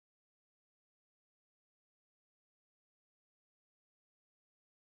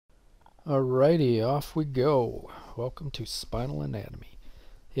Alrighty, off we go. Welcome to Spinal Anatomy.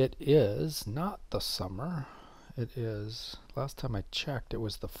 It is not the summer. It is, last time I checked, it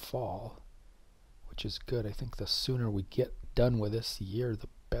was the fall, which is good. I think the sooner we get done with this year, the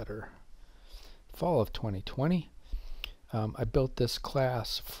better. Fall of 2020. I built this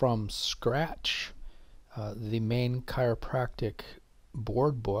class from scratch. The main chiropractic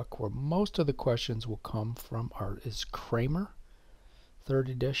board book, where most of the questions will come from, is Kramer,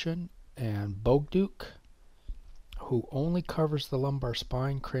 3rd edition, and Bogduke, who only covers the lumbar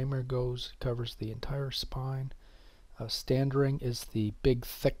spine. Kramer covers the entire spine. Standering is the big,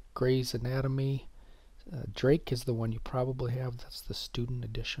 thick Gray's Anatomy. Drake is the one you probably have. That's the student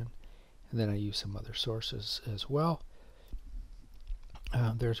edition. And then I use some other sources as well.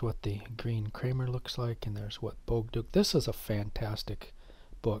 There's what the green Kramer looks like, and there's what Bogduke. This is a fantastic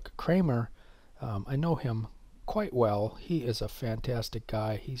book. Kramer, I know him quite well. He is a fantastic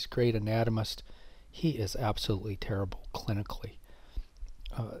guy. He's a great anatomist. He is absolutely terrible clinically.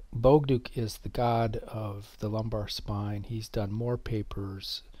 Bogduke is the god of the lumbar spine. He's done more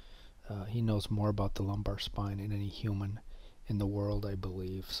papers. He knows more about the lumbar spine than any human in the world, I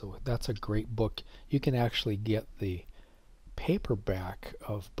believe. So that's a great book. You can actually get the paperback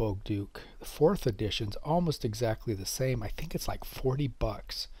of Bogduke. The 4th edition's almost exactly the same. I think it's like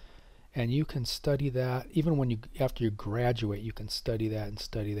 $40. And you can study that even when after you graduate. You can study that,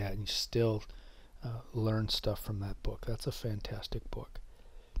 and you still learn stuff from that book. That's a fantastic book.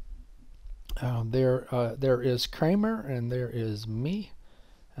 There is Kramer, and there is me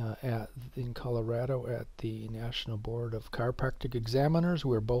in Colorado at the National Board of Chiropractic Examiners.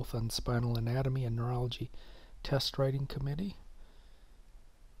 We're both on Spinal Anatomy and Neurology Test Writing Committee.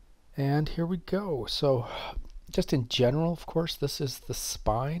 And here we go. So just in general, of course, this is the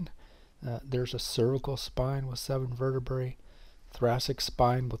spine. There's a cervical spine with 7 vertebrae, thoracic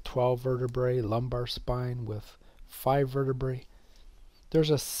spine with 12 vertebrae, lumbar spine with 5 vertebrae.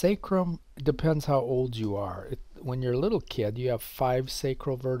 There's a sacrum. It depends how old you are. When you're a little kid, you have 5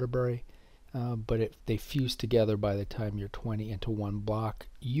 sacral vertebrae, but they fuse together by the time you're 20 into one block,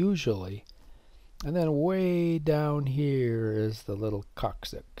 usually. And then way down here is the little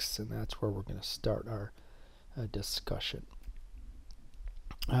coccyx, and that's where we're going to start our discussion.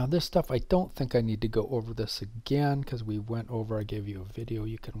 This stuff, I don't think I need to go over this again because we went over. I gave you a video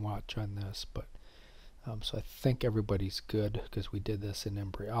you can watch on this, but so I think everybody's good because we did this in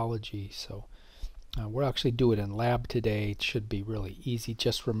embryology. So we'll actually do it in lab today. It should be really easy.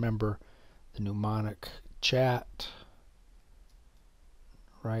 Just remember the mnemonic chat,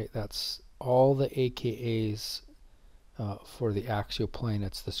 right? That's all the AKAs for the axial plane.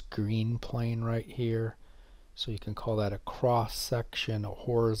 It's this green plane right here. So you can call that a cross section, a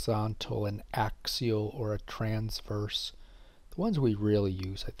horizontal, an axial, or a transverse. The ones we really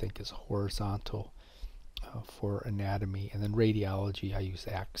use, I think, is horizontal for anatomy. And then radiology, I use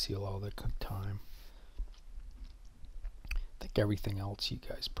axial all the time. I think everything else you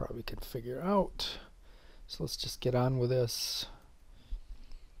guys probably can figure out. So let's just get on with this.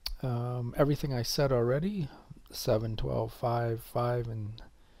 Everything I said already, 7, 12, 5, 5, and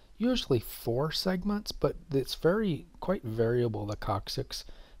usually 4 segments, but it's quite variable, the coccyx.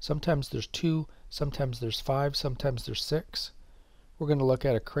 Sometimes there's 2, sometimes there's 5, sometimes there's 6. We're going to look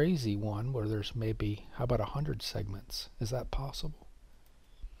at a crazy one where there's maybe, how about 100 segments? Is that possible?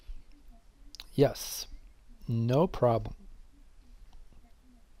 Yes, no problem.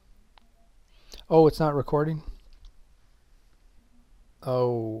 Oh, it's not recording?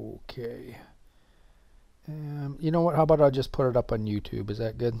 Okay. You know what? How about I just put it up on YouTube? Is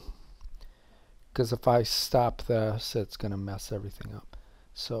that good? Because if I stop this, it's going to mess everything up.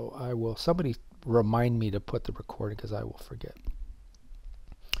 So I will. Somebody remind me to put the recording because I will forget.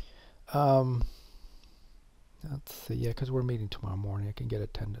 Let's see. Yeah, because we're meeting tomorrow morning. I can get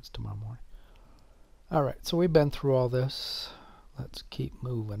attendance tomorrow morning. All right. So we've been through all this. Let's keep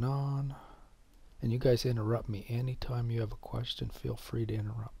moving on. And you guys interrupt me anytime you have a question. Feel free to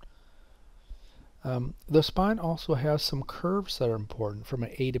interrupt. The spine also has some curves that are important. From an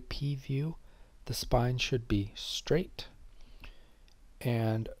A to P view, the spine should be straight.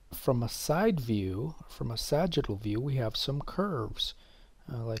 And from a side view, from a sagittal view, we have some curves.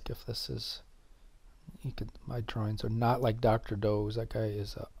 Like if this is, my drawings are not like Dr. Doe's. That guy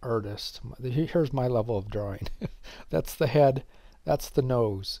is an artist. Here's my level of drawing. That's the head. That's the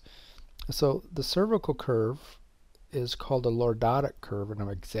nose. So the cervical curve is called a lordotic curve, and I'm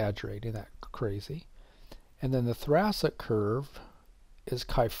exaggerating that crazy. And then the thoracic curve is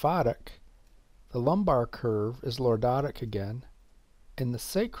kyphotic. The lumbar curve is lordotic again, and the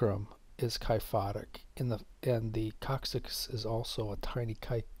sacrum is kyphotic, and the coccyx is also a tiny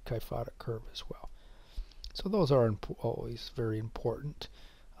kyphotic curve as well. So those are always very important.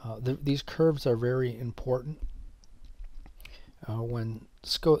 These curves are very important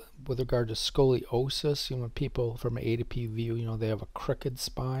with regard to scoliosis. When people from an A to P view, they have a crooked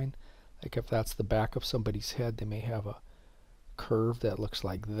spine. Like if that's the back of somebody's head, they may have a curve that looks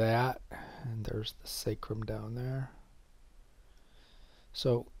like that, and there's the sacrum down there.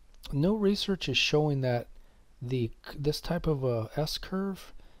 So no research is showing that this type of a S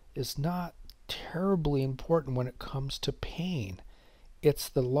curve is not terribly important when it comes to pain. It's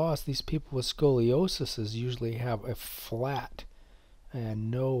the loss. These people with scoliosis usually have a flat and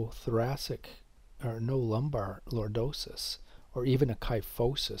no thoracic or no lumbar lordosis or even a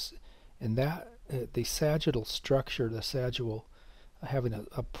kyphosis, and that the sagittal structure, the sagittal having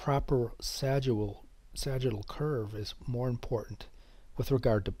a proper sagittal curve is more important with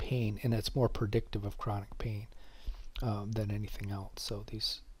regard to pain, and it's more predictive of chronic pain than anything else. So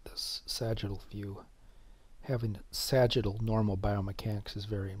this sagittal view, having sagittal normal biomechanics, is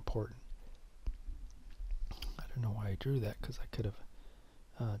very important. I don't know why I drew that, because I could have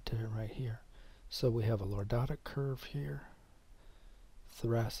did it right here. So we have a lordotic curve here,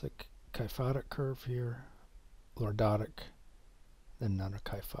 thoracic kyphotic curve here, lordotic, then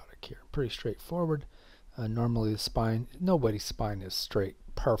non-kyphotic here. Pretty straightforward. Normally the spine, nobody's spine is straight,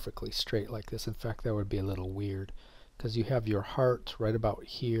 perfectly straight like this. In fact, that would be a little weird, because you have your heart right about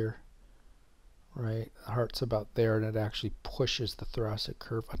here, right? The heart's about there, and it actually pushes the thoracic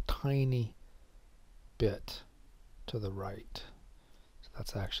curve a tiny bit to the right. So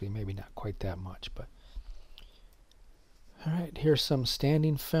that's actually maybe not quite that much, but all right, here's some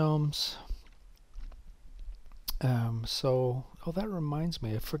standing films. Oh, that reminds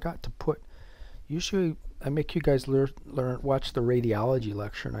me, I forgot to put, usually I make you guys watch the radiology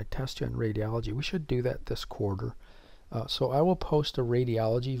lecture, and I test you on radiology. We should do that this quarter. So I will post a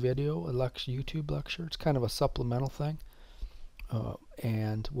radiology video, a YouTube lecture. It's kind of a supplemental thing,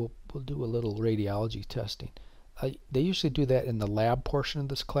 and we'll do a little radiology testing. They usually do that in the lab portion of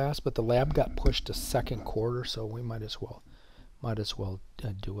this class, but the lab got pushed to second quarter, so we might as well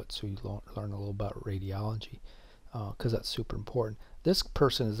do it, so you learn a little about radiology, because that's super important. This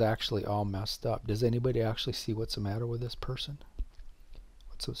person is actually all messed up. Does anybody actually see what's the matter with this person?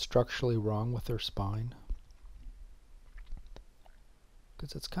 What's so structurally wrong with their spine?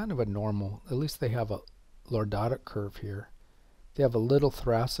 Because it's kind of a normal, at least they have a lordotic curve here. They have a little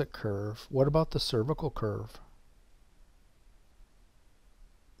thoracic curve. What about the cervical curve?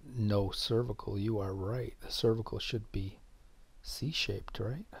 No cervical. You are right. The cervical should be C-shaped,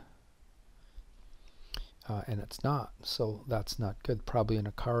 right? And it's not, so that's not good. Probably in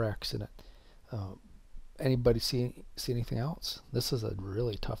a car accident. Anybody see anything else? This is a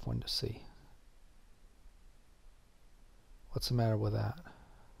really tough one to see. What's the matter with that?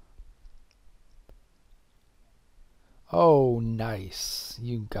 Oh, nice.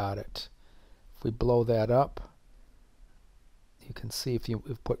 You got it. If we blow that up, you can see if you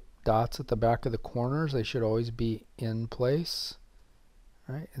put dots at the back of the corners, they should always be in place,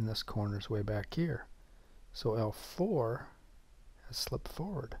 right? And this corner's way back here. So L4 has slipped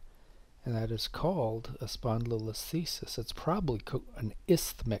forward, and that is called a spondylolisthesis. It's probably an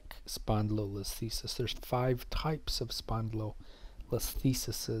isthmic spondylolisthesis. There's 5 types of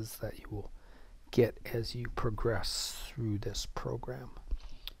spondylolistheses that you will get as you progress through this program.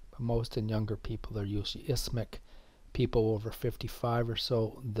 But most in younger people, they're usually isthmic. People over 55 or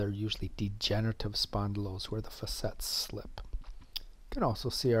so, they're usually degenerative spondylos where the facets slip. You can also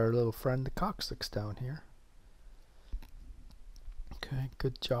see our little friend the coccyx down here. Okay,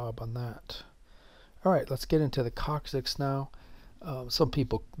 good job on that. All right, let's get into the coccyx now. Some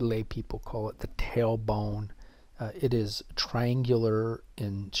people, lay people, call it the tailbone. It is triangular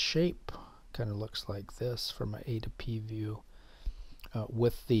in shape. Kind of looks like this from an A to P view,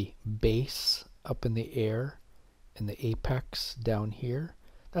 with the base up in the air and the apex down here.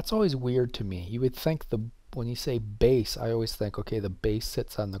 That's always weird to me. You would think when you say base, I always think, okay, the base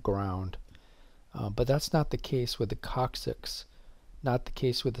sits on the ground. But that's not the case with the coccyx. Not the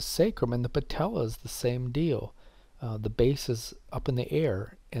case with the sacrum, and the patella is the same deal. The base is up in the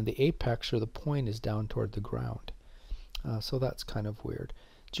air, and the apex or the point is down toward the ground. So that's kind of weird.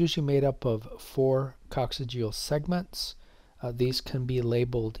 It's usually made up of 4 coccygeal segments. These can be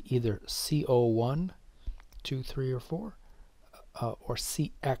labeled either CO1, 2, 3, or 4, or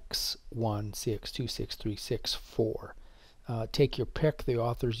CX1, CX2, CX3, CX4. Take your pick. The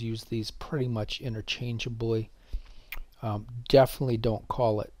authors use these pretty much interchangeably. Definitely don't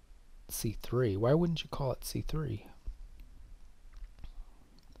call it C3. Why wouldn't you call it C3?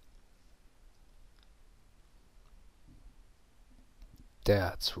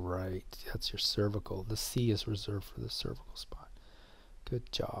 That's right. That's your cervical. The C is reserved for the cervical spine.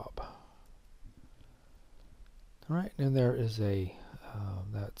 Good job. All right, and there is a,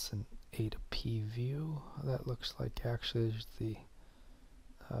 that's an A to P view. That looks like actually there's the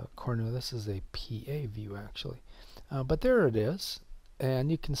cornea. This is a PA view actually. But there it is. And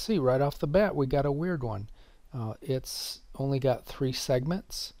you can see right off the bat we got a weird one. It's only got 3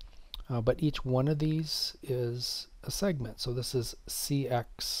 segments, but each one of these is a segment. So this is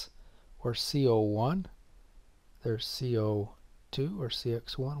CX or CO1. There's CO2 or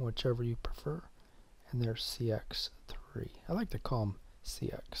CX1, whichever you prefer. And there's CX3. I like to call them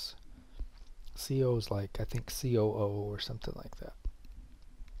CX. CO is like, I think COO or something like that.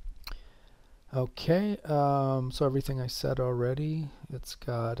 Okay, so everything I said already. It's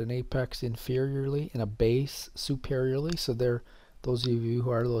got an apex inferiorly and a base superiorly. So there, those of you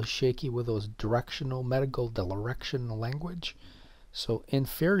who are a little shaky with those directional, medical directional language. So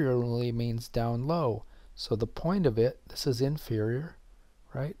inferiorly means down low. So the point of it, this is inferior,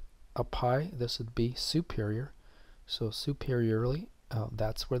 right? Up high, this would be superior. So superiorly,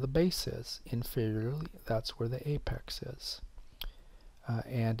 that's where the base is. Inferiorly, that's where the apex is.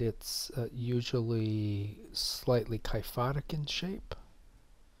 And it's usually slightly kyphotic in shape.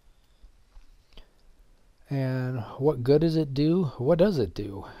 And what good does it do? What does it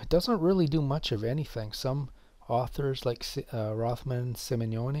do? It doesn't really do much of anything. Some authors like Rothman and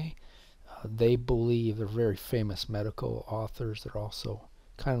Simeone, they believe, they're very famous medical authors. They're also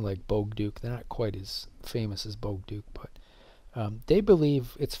kind of like Bogduke. They're not quite as famous as Bogduke, but they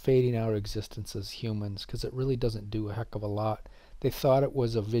believe it's fading out of existence as humans because it really doesn't do a heck of a lot. They thought it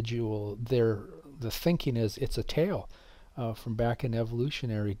was a visual. The thinking is it's a tail from back in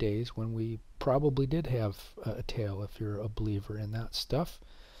evolutionary days when we probably did have a tail, if you're a believer in that stuff.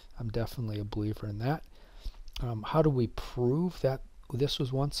 I'm definitely a believer in that. How do we prove that this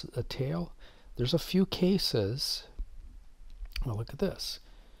was once a tail? There's a few cases. Well, look at this.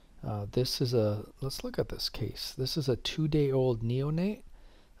 Let's look at this case. This is a 2-day-old neonate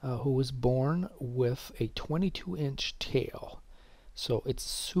who was born with a 22-inch tail. So it's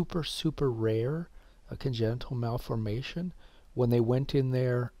super, super rare, a congenital malformation. When they went in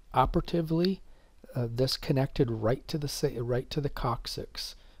there operatively, this connected right to the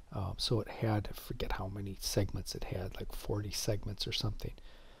coccyx. So it had, I forget how many segments it had, like 40 segments or something.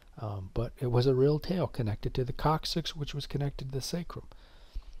 But it was a real tail connected to the coccyx, which was connected to the sacrum.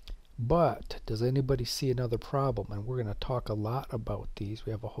 But does anybody see another problem? And we're going to talk a lot about these.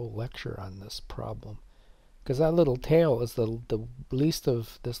 We have a whole lecture on this problem. Because that little tail is the least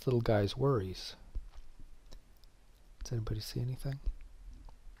of this little guy's worries. Does anybody see anything?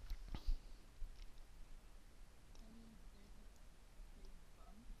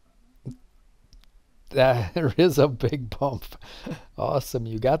 There is a big bump. Awesome,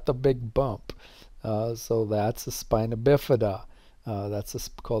 you got the big bump. So that's a spina bifida. That's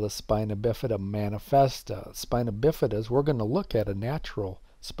called a spina bifida manifesta. Spina bifidas, we're going to look at a natural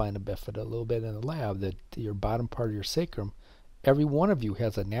spina bifida a little bit in the lab, that your bottom part of your sacrum, every one of you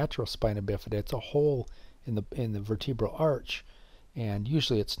has a natural spina bifida. It's a hole in the vertebral arch, and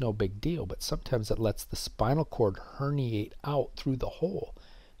usually it's no big deal, but sometimes it lets the spinal cord herniate out through the hole,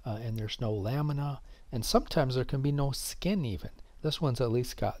 and there's no lamina, and sometimes there can be no skin even. This one's at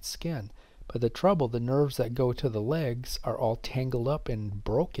least got skin, but the trouble, the nerves that go to the legs are all tangled up and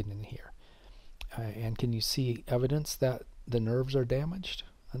broken in here. And can you see evidence that the nerves are damaged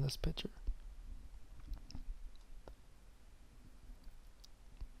on this picture?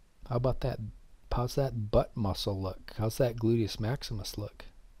 How about that? How's that butt muscle look? How's that gluteus maximus look?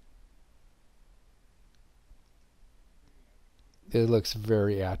 It looks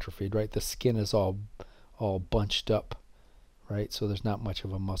very atrophied, right? The skin is all bunched up, right? So there's not much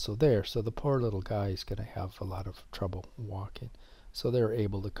of a muscle there. So the poor little guy is going to have a lot of trouble walking. So they're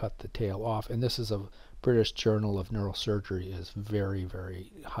able to cut the tail off. And this is a British Journal of Neurosurgery, is very,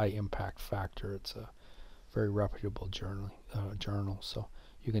 very high impact factor. It's a very reputable journal, so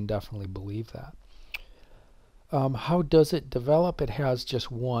you can definitely believe that. How does it develop? It has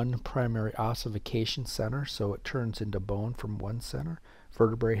just one primary ossification center, so it turns into bone from one center.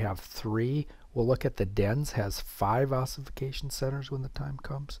 Vertebrae have 3. We'll look at the dens, has 5 ossification centers when the time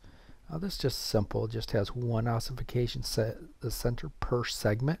comes. This is just simple, it just has one ossification center per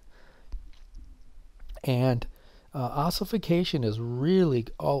segment. And ossification is really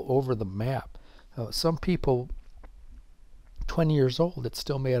all over the map. Some people, 20 years old, it's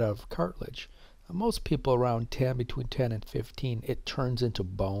still made out of cartilage. Most people around 10, between 10 and 15, it turns into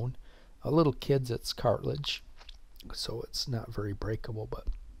bone. Little kids, it's cartilage, so it's not very breakable, but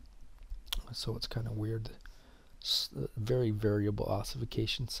so it's kind of weird Very variable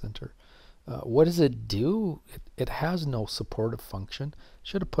ossification center. What does it do? It has no supportive function.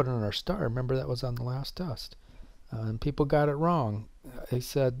 Should have put it on our star. Remember that was on the last test. And people got it wrong. They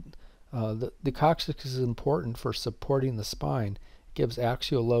said the coccyx is important for supporting the spine. It gives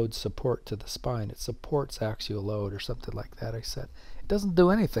axial load support to the spine. It supports axial load or something like that, I said. It doesn't do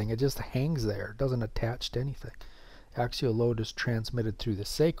anything. It just hangs there. It doesn't attach to anything. Axial load is transmitted through the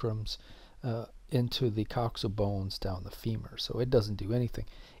sacrums into the coxal bones down the femur, so it doesn't do anything.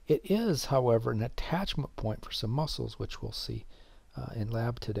 It is, however, an attachment point for some muscles, which we'll see in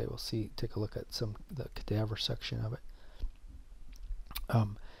lab today. We'll take a look at the cadaver section of it.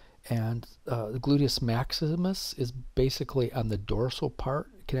 And the gluteus maximus is basically on the dorsal part.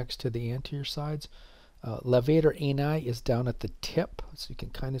 It connects to the anterior sides. Levator ani is down at the tip, so you can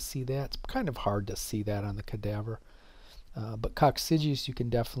kind of see that. It's kind of hard to see that on the cadaver. But coccygeus you can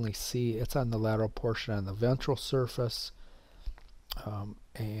definitely see. It's on the lateral portion on the ventral surface.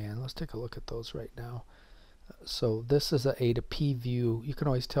 And let's take a look at those right now. So this is a to P view. You can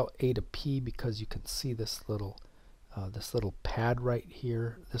always tell A to P because you can see this little pad right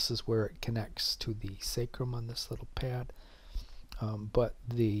here. This is where it connects to the sacrum on this little pad. But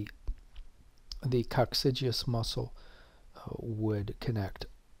the coccygeus muscle would connect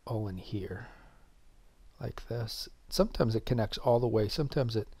all in here like this. Sometimes it connects all the way.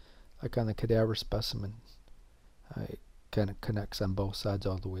 Sometimes it, like on the cadaver specimen, it kind of connects on both sides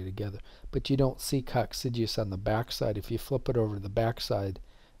all the way together. But you don't see coccygeus on the back side. If you flip it over to the back side,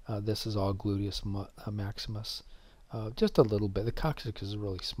 this is all gluteus maximus. Just a little bit. The coccyx is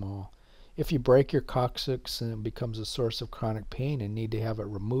really small. If you break your coccyx and it becomes a source of chronic pain and need to have it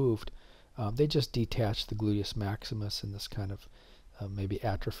removed, they just detach the gluteus maximus, and this kind of maybe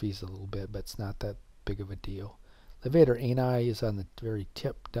atrophies a little bit, but it's not that big of a deal. Levator ani is on the very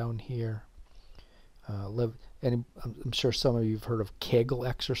tip down here. And I'm sure some of you have heard of Kegel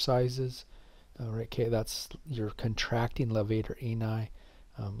exercises. Right, that's you're contracting levator ani.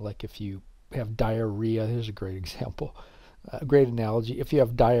 Like if you have diarrhea, here's a great example, a great analogy. If you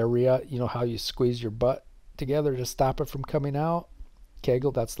have diarrhea, you know how you squeeze your butt together to stop it from coming out?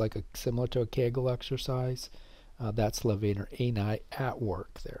 Kegel, that's like similar to a Kegel exercise. That's levator ani at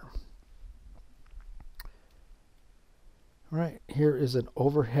work there. Right, here is an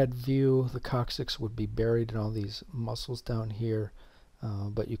overhead view. The coccyx would be buried in all these muscles down here,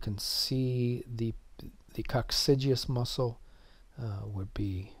 but you can see the coccygeus muscle would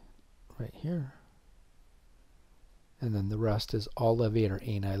be right here, and then the rest is all levator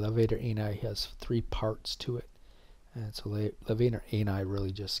ani. Levator ani has 3 parts to it, and so levator ani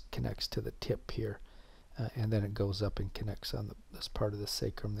really just connects to the tip here, and then it goes up and connects on this part of the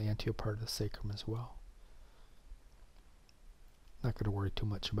sacrum, the anterior part of the sacrum as well. Not going to worry too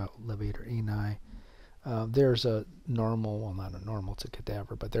much about levator ani. There's a normal, well, not a normal, it's a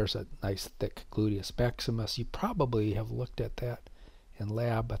cadaver, but there's a nice thick gluteus maximus. You probably have looked at that in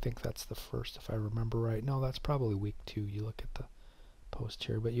lab. I think that's the first, if I remember right. No, that's probably week 2. You look at the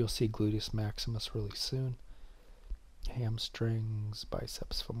posterior, but you'll see gluteus maximus really soon. Hamstrings,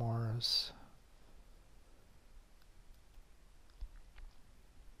 biceps femoris.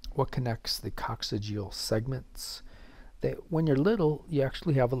 What connects the coccygeal segments? When you're little, you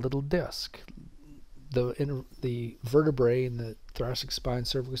actually have a little disc. The vertebrae in the thoracic spine,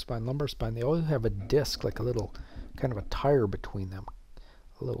 cervical spine, lumbar spine, they always have a disc, like a little kind of a tire between them.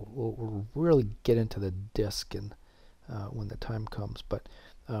 We'll really get into the disc when the time comes. But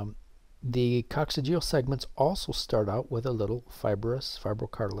the coccygeal segments also start out with a little fibrous,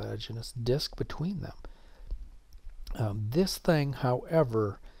 fibrocartilaginous disc between them. This thing,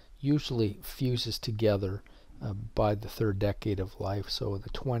 however, usually fuses together by the 3rd decade of life, so in the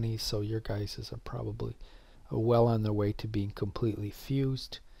 20s, so your guys are probably well on their way to being completely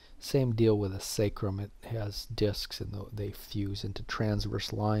fused. Same deal with the sacrum. It has discs and they fuse into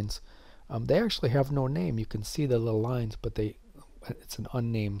transverse lines. They actually have no name. You can see the little lines, but it's an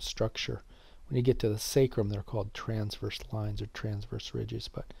unnamed structure. When you get to the sacrum, they're called transverse lines or transverse ridges,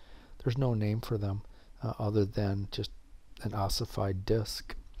 but there's no name for them other than just an ossified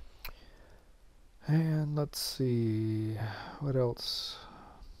disc. And let's see, what else?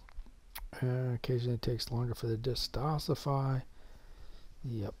 Occasionally it takes longer for the disc to ossify.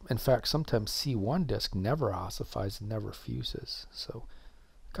 Yep. In fact, sometimes C1 disc never ossifies and never fuses. So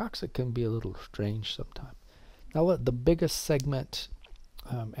coccyx can be a little strange sometimes. Now the biggest segment,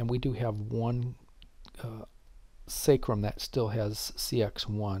 and we do have one sacrum that still has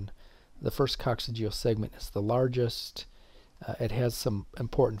CX1. The first coccygeal segment is the largest. It has some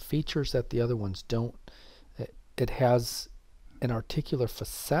important features that the other ones don't. It has an articular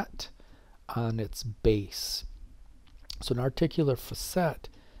facet on its base. So an articular facet,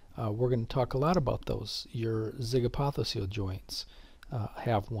 we're going to talk a lot about those. Your zygapophyseal joints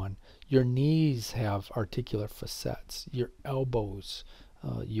have one. Your knees have articular facets. Your elbows,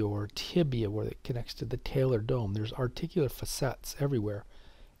 your tibia where it connects to the talar dome. There's articular facets everywhere.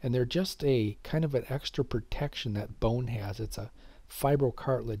 And they're just a kind of an extra protection that bone has. It's a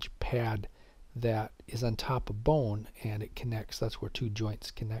fibrocartilage pad that is on top of bone, and it connects. That's where two joints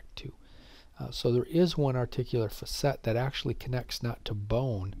connect to. So there is one articular facet that actually connects not to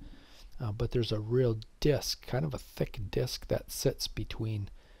bone, but there's a real disc, kind of a thick disc that sits between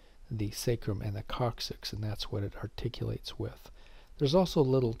the sacrum and the coccyx, and that's what it articulates with. There's also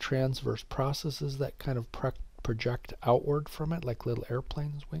little transverse processes that kind of project outward from it, like little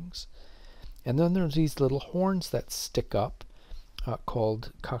airplanes' wings. And then there's these little horns that stick up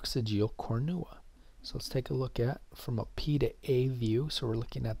called coccygeal cornua. So let's take a look at from a P to A view. So we're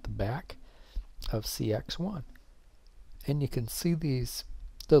looking at the back of CX1. And you can see these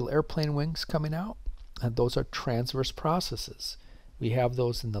little airplane wings coming out, and those are transverse processes. We have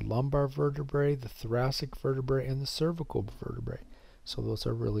those in the lumbar vertebrae, the thoracic vertebrae, and the cervical vertebrae. So those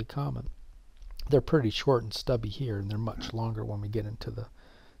are really common. They're pretty short and stubby here, and they're much longer when we get into the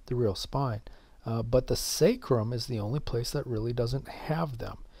real spine. But the sacrum is the only place that really doesn't have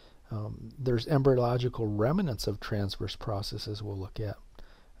them. There's embryological remnants of transverse processes we'll look at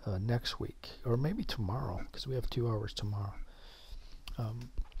next week, or maybe tomorrow, because we have 2 hours tomorrow.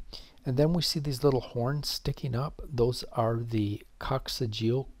 And then we see these little horns sticking up. Those are the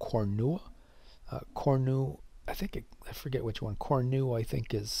coccygeal cornua. I forget which one. Cornu, I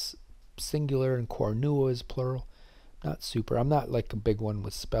think, is singular, and cornua is plural. Not super. I'm not like a big one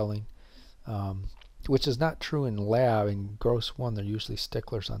with spelling, which is not true in lab. In Gross 1, they're usually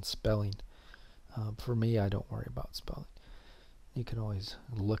sticklers on spelling. For me, I don't worry about spelling. You can always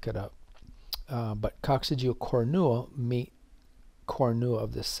look it up. But coccygeal cornua meet cornua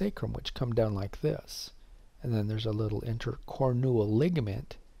of the sacrum, which come down like this. And then there's a little intercornual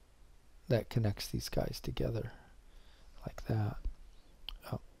ligament that connects these guys together like that.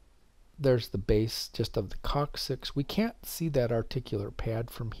 There's the base just of the coccyx. We can't see that articular pad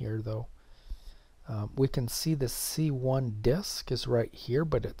from here, though. We can see the C1 disc is right here,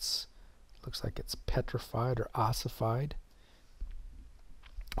 but looks like it's petrified or ossified.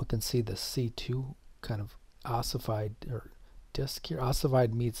 We can see the C2 kind of ossified or disc here.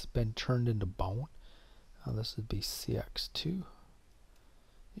 Ossified means it's been turned into bone. This would be CX2. You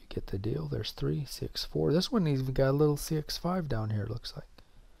get the deal. There's 3, CX4. This one even got a little CX5 down here, it looks like.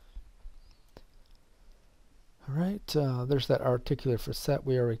 Alright, there's that articular facet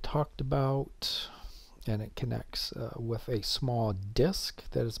we already talked about, and it connects with a small disc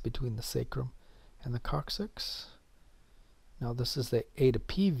that is between the sacrum and the coccyx. Now this is the A to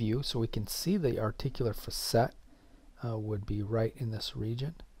P view, so we can see the articular facet would be right in this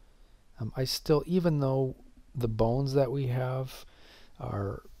region. I still, even though the bones that we have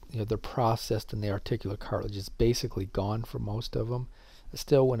are, they're processed and the articular cartilage is basically gone for most of them,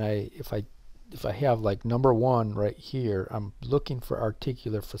 still if I have like number 1 right here, I'm looking for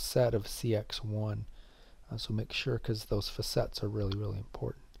articular facet of CX1. So make sure, because those facets are really, really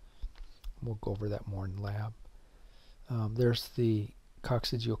important. We'll go over that more in lab. There's the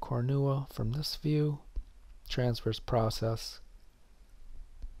coccygeal cornua from this view, transverse process.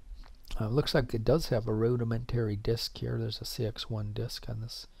 Looks like it does have a rudimentary disc here. There's a CX1 disc on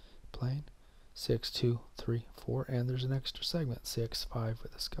this plane. CX2, 3, 4, and there's an extra segment, CX5 for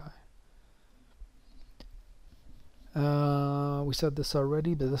this guy. We said this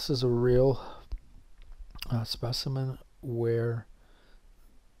already, but this is a real specimen where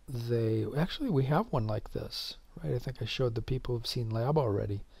we have one like this, right? I think I showed the people who've seen lab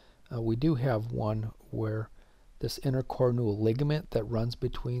already. We do have one where this intercornual ligament that runs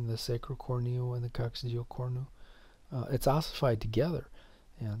between the sacrocornual and the coccygeal cornu, it's ossified together,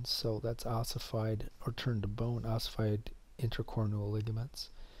 and so that's ossified or turned to bone, ossified intercornual ligaments.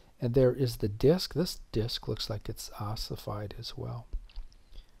 And there is the disc. This disc looks like it's ossified as well.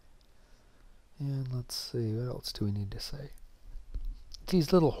 And let's see, what else do we need to say?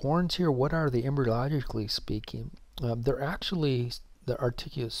 These little horns here, what are they embryologically speaking? They're actually the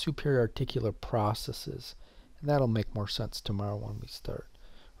superior articular processes. And that'll make more sense tomorrow when we start.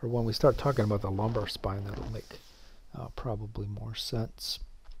 Or when we start talking about the lumbar spine, that'll make probably more sense.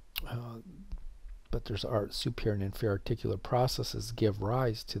 But there's superior and inferior articular processes give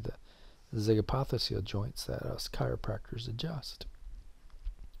rise to the zygapophyseal joints that us chiropractors adjust.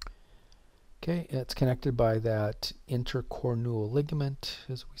 Okay, it's connected by that intercornual ligament,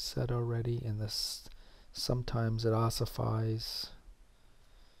 as we said already, and this sometimes it ossifies.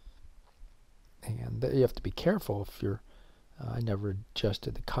 And you have to be careful if you're I never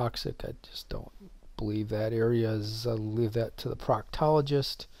adjusted the coccyx. I just don't believe that area is, I'll leave that to the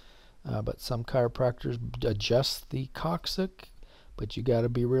proctologist. But some chiropractors adjust the coccyx, but you got to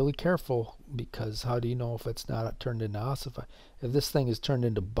be really careful, because how do you know if it's not turned into ossified? If this thing is turned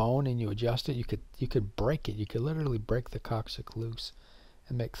into bone and you adjust it, you could break it. You could literally break the coccyx loose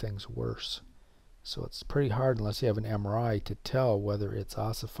and make things worse. So it's pretty hard, unless you have an MRI, to tell whether it's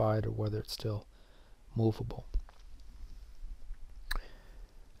ossified or whether it's still movable.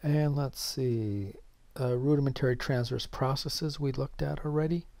 And let's see, rudimentary transverse processes we looked at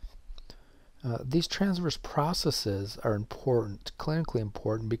already. These transverse processes are important, clinically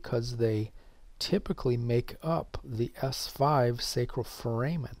important, because they typically make up the S5 sacral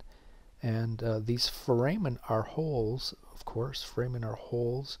foramen. And these foramen are holes, of course, foramen are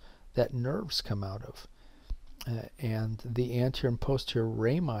holes that nerves come out of. And the anterior and posterior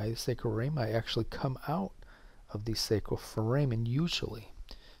rami, sacral rami, actually come out of the sacral foramen usually.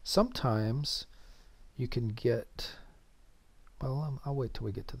 Sometimes you can get, well, I'll wait till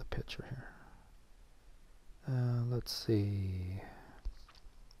we get to the picture here. Let's see.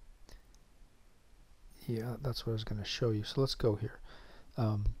 Yeah, that's what I was going to show you. So let's go here.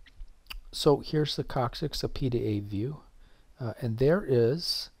 So here's the coccyx, a P to A view. And there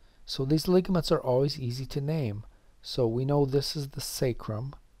is, so these ligaments are always easy to name. So we know this is the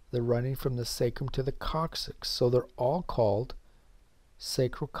sacrum. They're running from the sacrum to the coccyx. So they're all called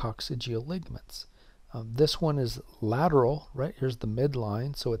sacrococcygeal ligaments. This one is lateral, right? Here's the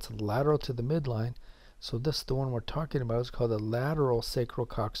midline, so it's lateral to the midline. So this, the one we're talking about, is called a lateral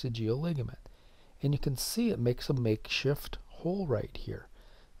sacrococcygeal ligament. And you can see it makes a makeshift hole right here.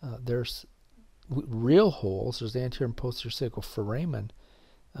 There's real holes. There's the anterior and posterior sacral foramen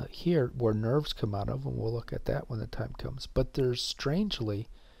here where nerves come out of, and we'll look at that when the time comes. But there's, strangely,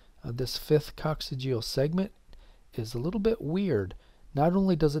 this fifth coccygeal segment is a little bit weird. Not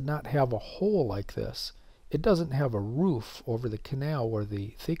only does it not have a hole like this, it doesn't have a roof over the canal where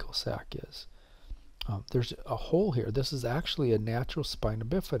the thecal sac is. There's a hole here. This is actually a natural spina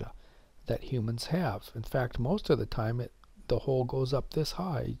bifida that humans have. In fact, most of the time the hole goes up this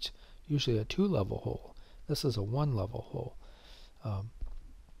high. It's usually a 2-level hole. This is a 1-level hole.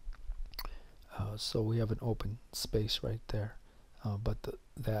 So we have an open space right there. But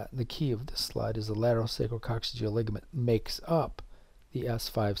the key of this slide is the lateral sacrococcygeal ligament makes up the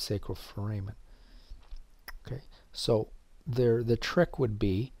S5 sacral foramen. Okay, so the trick would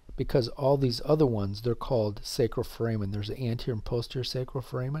be, because all these other ones, they're called sacral foramen. There's the anterior and posterior sacral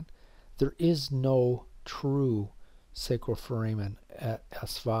foramen. There is no true sacral foramen at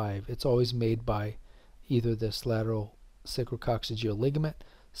S5. It's always made by either this lateral sacrococcygeal ligament.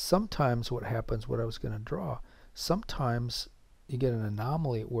 Sometimes what happens, what I was going to draw, sometimes you get an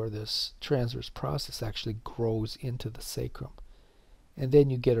anomaly where this transverse process actually grows into the sacrum. And then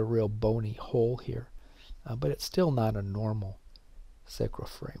you get a real bony hole here. But it's still not a normal sacral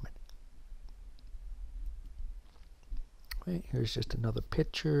foramen. Okay, here's just another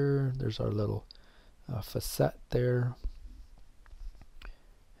picture. There's our little facet there.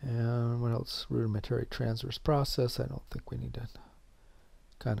 And what else? Rudimentary transverse process. I don't think we need to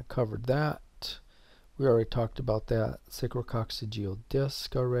kind of covered that. We already talked about that. Sacrococcygeal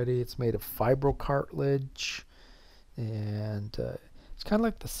disc already. It's made of fibrocartilage. And it's kind of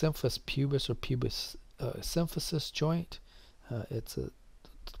like the symphysis pubis or pubis symphysis joint.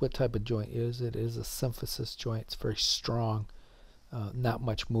 What type of joint is it? It is a symphysis joint. It's very strong. Not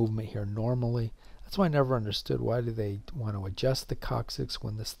much movement here normally. That's why I never understood, why do they want to adjust the coccyx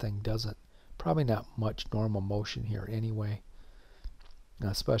when this thing doesn't? Probably not much normal motion here anyway,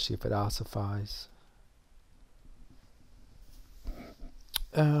 especially if it ossifies.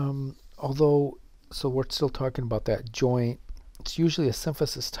 Although, so we're still talking about that joint. It's usually a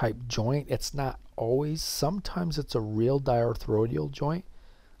symphysis type joint. It's not always. Sometimes it's a real diarthrodial joint.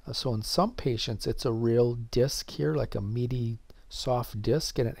 So in some patients it's a real disc here, like a meaty soft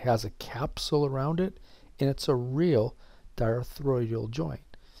disc, and it has a capsule around it, and it's a real diarthrodial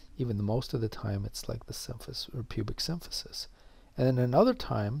joint. Even the most of the time it's like the symphysis or pubic symphysis. And then in other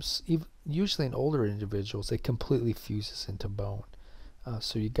times, usually in older individuals, it completely fuses into bone.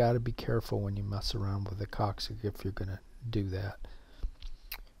 So you got to be careful when you mess around with the coccyx if you're going to do that.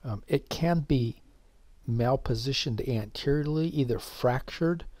 It can be malpositioned anteriorly, either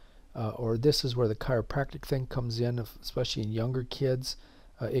fractured, or this is where the chiropractic thing comes in, especially in younger kids.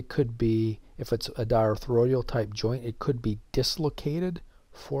 It could be, if it's a diarthrodial type joint, it could be dislocated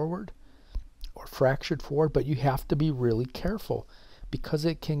forward or fractured forward, but you have to be really careful because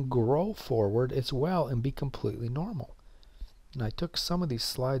it can grow forward as well and be completely normal. And I took some of these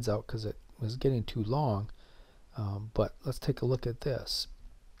slides out because it was getting too long. But let's take a look at this.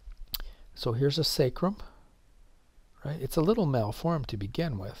 So here's a sacrum, right? It's a little malformed to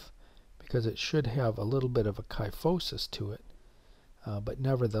begin with because it should have a little bit of a kyphosis to it. But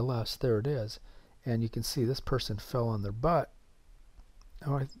nevertheless, there it is. And you can see this person fell on their butt.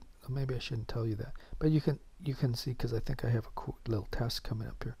 Oh, maybe I shouldn't tell you that. But you can see, because I think I have a cool little test coming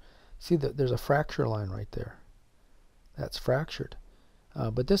up here. See that there's a fracture line right there. That's fractured.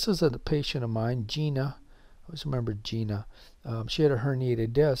 But this is a patient of mine, Gina. I always remember Gina. She had a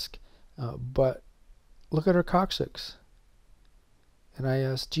herniated disc, but look at her coccyx. And I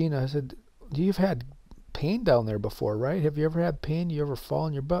asked Gina, I said, you've had pain down there before, right? Have you ever had pain? You ever fall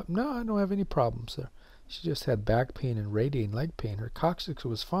on your butt? No, I don't have any problems there. She just had back pain and radiating leg pain. Her coccyx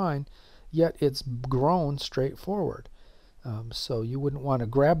was fine, yet it's grown straight forward. So you wouldn't want to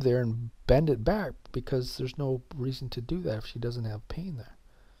grab there and bend it back because there's no reason to do that if she doesn't have pain there.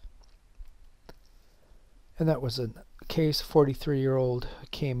 And that was a case, 43-year-old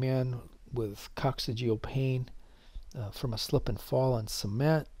came in with coccygeal pain from a slip and fall on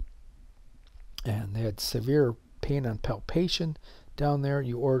cement. And they had severe pain on palpation down there.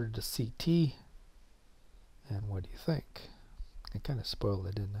 You ordered a CT. And what do you think? I kind of spoiled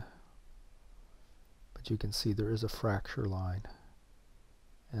it, didn't I? But you can see there is a fracture line.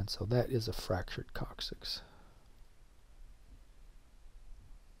 And so that is a fractured coccyx.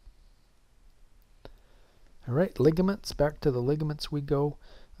 All right, ligaments. Back to the ligaments we go.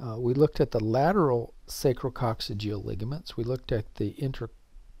 We looked at the lateral sacrococcygeal ligaments. We looked at the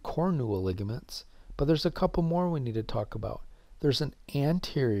intercornual ligaments. But there's a couple more we need to talk about. There's an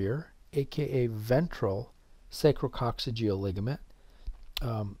anterior, aka ventral, sacrococcygeal ligament.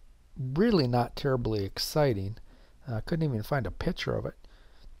 Really not terribly exciting. I couldn't even find a picture of it.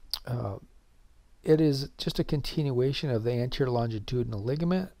 It is just a continuation of the anterior longitudinal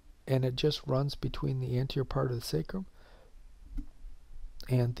ligament, and it just runs between the anterior part of the sacrum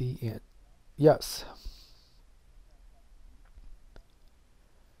and the yes.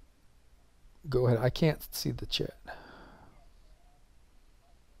 Go ahead. I can't see the chat.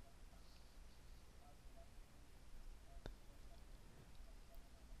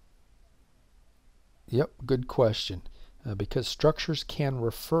 Yep, good question. Because structures can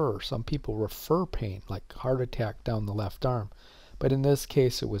refer. Some people refer pain, like heart attack down the left arm. But in this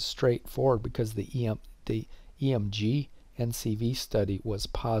case, it was straightforward because the EMG NCV study was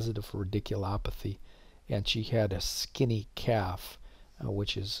positive for radiculopathy, and she had a skinny calf,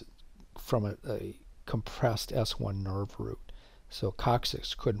 which is from a compressed S1 nerve root. So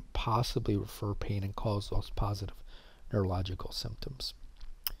coccyx couldn't possibly refer pain and cause those positive neurological symptoms.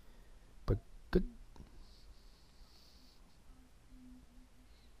 But good.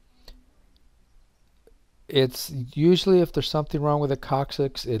 It's usually, if there's something wrong with the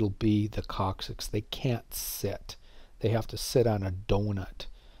coccyx, it'll be the coccyx. They can't sit. They have to sit on a donut,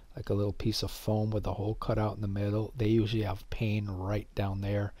 like a little piece of foam with a hole cut out in the middle. They usually have pain right down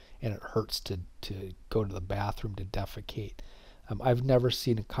there, and it hurts to go to the bathroom to defecate. I've never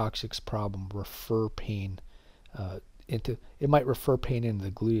seen a coccyx problem refer pain into, it might refer pain into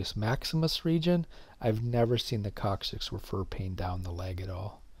the gluteus maximus region. I've never seen the coccyx refer pain down the leg at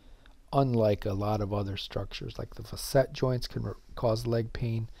all. Unlike a lot of other structures, like the facet joints can cause leg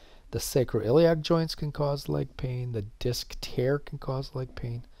pain, the sacroiliac joints can cause leg pain, the disc tear can cause leg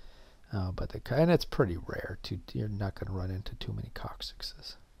pain, and it's pretty rare. You're not going to run into too many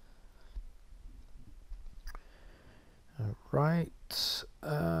coccyxes. All right,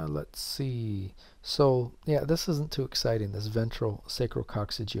 let's see. So yeah, this isn't too exciting, this ventral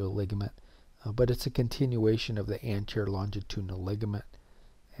sacrococcygeal ligament, but it's a continuation of the anterior longitudinal ligament,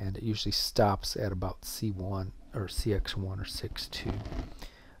 and it usually stops at about C1 or CX1 or CX2.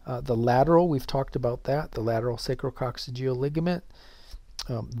 The lateral, we've talked about that, the lateral sacrococcygeal ligament.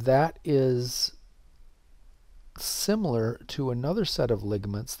 That is similar to another set of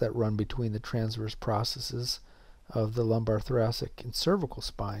ligaments that run between the transverse processes of the lumbar, thoracic, and cervical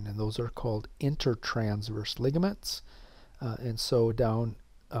spine, and those are called intertransverse ligaments. And so down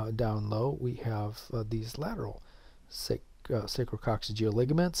low we have these lateral sacrococcygeal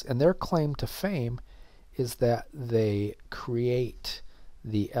ligaments, and their claim to fame is that they create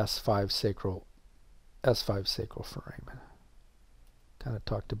the S5 sacral foramen. Kind of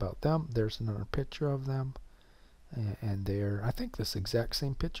talked about them. There's another picture of them, and there, I think this exact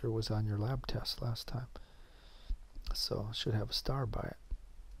same picture was on your lab test last time, so it should have a star by it.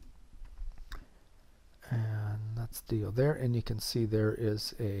 And that's the deal there, and you can see there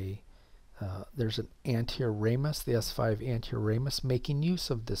is a there's an anterior ramus, the S5 anterior ramus, making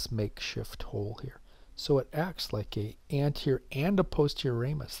use of this makeshift hole here. So it acts like a anterior and a posterior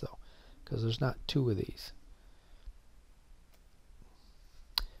ramus, though, because there's not two of these.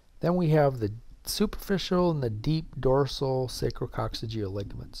 Then we have the superficial and the deep dorsal sacrococcygeal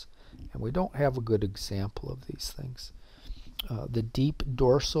ligaments. And we don't have a good example of these things. The deep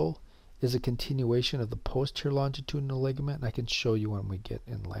dorsal is a continuation of the posterior longitudinal ligament. And I can show you when we get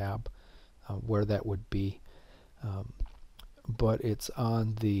in lab where that would be. But it's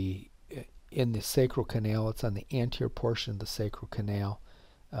on in the sacral canal. It's on the anterior portion of the sacral canal.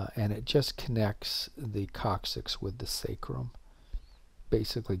 And it just connects the coccyx with the sacrum.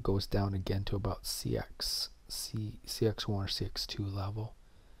 Basically goes down again to about CX1 or CX2 level.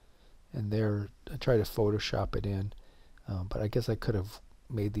 And there, I try to Photoshop it in, but I guess I could have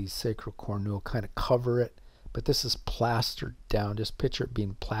made these sacrocornual kind of cover it, but this is plastered down. Just picture it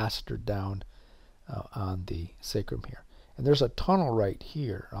being plastered down on the sacrum here. And there's a tunnel right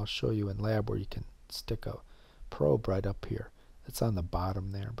here. I'll show you in lab where you can stick a probe right up here. It's on the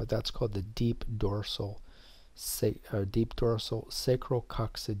bottom there, but that's called the deep dorsal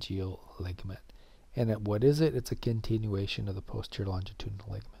sacrococcygeal ligament. And what is it? It's a continuation of the posterior longitudinal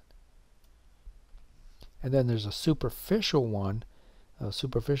ligament. And then there's a superficial one, a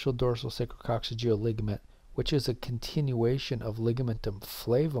superficial dorsal sacrococcygeal ligament, which is a continuation of ligamentum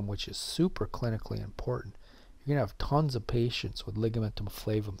flavum, which is super clinically important. You're going to have tons of patients with ligamentum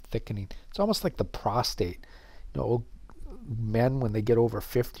flavum thickening. It's almost like the prostate. You know, men, when they get over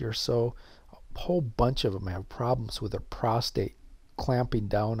 50 or so, a whole bunch of them have problems with their prostate clamping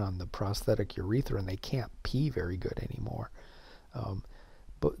down on the prosthetic urethra, and they can't pee very good anymore.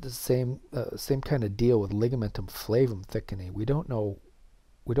 But the same kind of deal with ligamentum flavum thickening. We don't know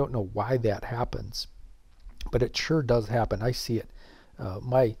why that happens, but it sure does happen. I see it.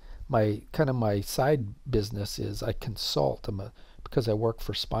 My side business is I consult. Because I work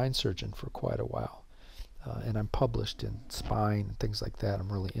for spine surgeon for quite a while, and I'm published in spine and things like that.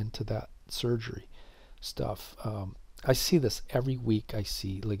 I'm really into that surgery stuff. I see this every week. I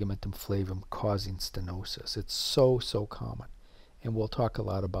see ligamentum flavum causing stenosis. It's so common. And we'll talk a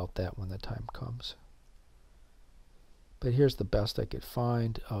lot about that when the time comes. But here's the best I could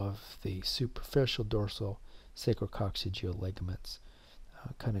find of the superficial dorsal sacrococcygeal ligaments,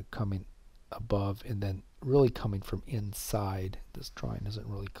 kind of coming above and then really coming from inside. This drawing isn't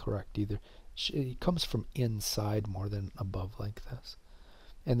really correct either. It comes from inside more than above like this.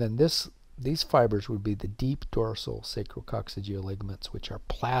 And then these fibers would be the deep dorsal sacrococcygeal ligaments, which are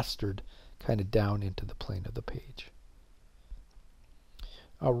plastered kind of down into the plane of the page.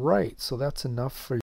 All right, so that's enough for